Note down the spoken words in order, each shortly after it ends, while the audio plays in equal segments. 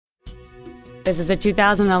This is a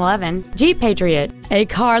 2011 Jeep Patriot, a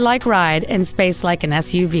car-like ride and space like an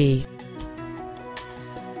SUV.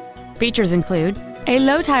 Features include a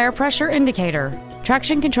low tire pressure indicator,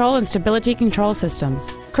 traction control and stability control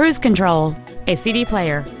systems, cruise control, a CD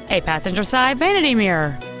player, a passenger side vanity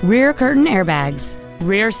mirror, rear curtain airbags,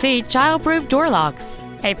 rear seat child-proof door locks,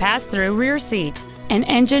 a pass-through rear seat, an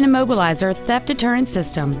engine immobilizer theft deterrent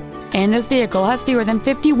system, and this vehicle has fewer than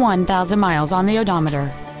 51,000 miles on the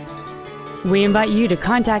odometer. We invite you to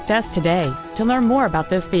contact us today to learn more about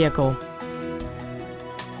this vehicle.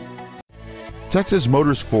 Texas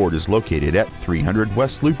Motors Ford is located at 300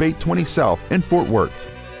 West Loop 820 South in Fort Worth.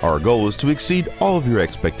 Our goal is to exceed all of your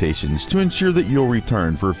expectations to ensure that you'll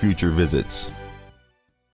return for future visits.